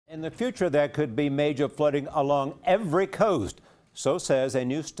In the future, there could be major flooding along every coast. So says a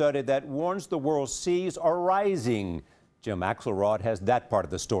new study that warns the world's seas are rising. Jim Axelrod has that part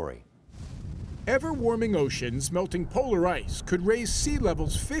of the story. Ever-warming oceans melting polar ice could raise sea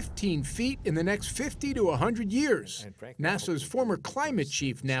levels 15 feet in the next 50 to 100 years. NASA's former climate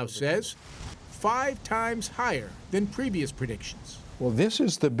chief now says 5 times higher than previous predictions. Well, this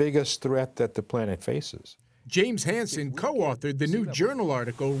is the biggest threat that the planet faces. James Hansen co-authored the new journal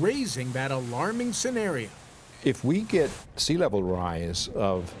article raising that alarming scenario. If we get sea level rise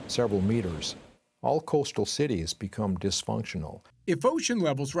of several meters, all coastal cities become dysfunctional. If ocean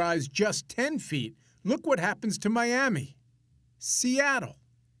levels rise just 10 feet, look what happens to Miami, Seattle,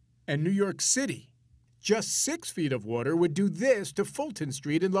 and New York City. Just 6 feet of water would do this to Fulton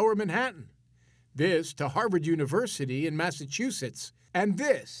Street in Lower Manhattan, this to Harvard University in Massachusetts, and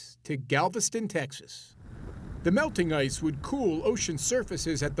this to Galveston, Texas. The melting ice would cool ocean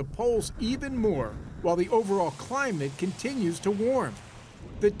surfaces at the poles even more, while the overall climate continues to warm.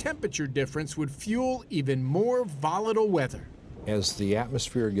 The temperature difference would fuel even more volatile weather. As the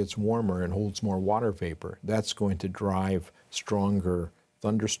atmosphere gets warmer and holds more water vapor, that's going to drive stronger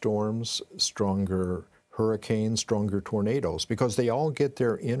thunderstorms, stronger hurricanes, stronger tornadoes, because they all get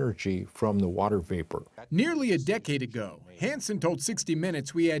their energy from the water vapor. Nearly a decade ago, Hansen told 60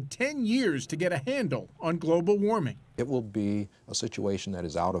 Minutes we had 10 years to get a handle on global warming. It will be a situation that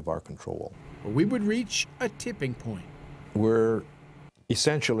is out of our control. We would reach a tipping point. We're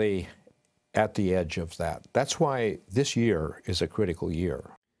essentially at the edge of that. That's why this year is a critical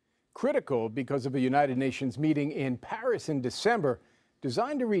year. Critical because of a United Nations meeting in Paris in December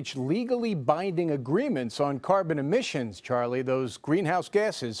designed to reach legally binding agreements on carbon emissions, Charlie, those greenhouse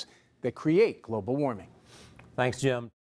gases that create global warming. Thanks, Jim.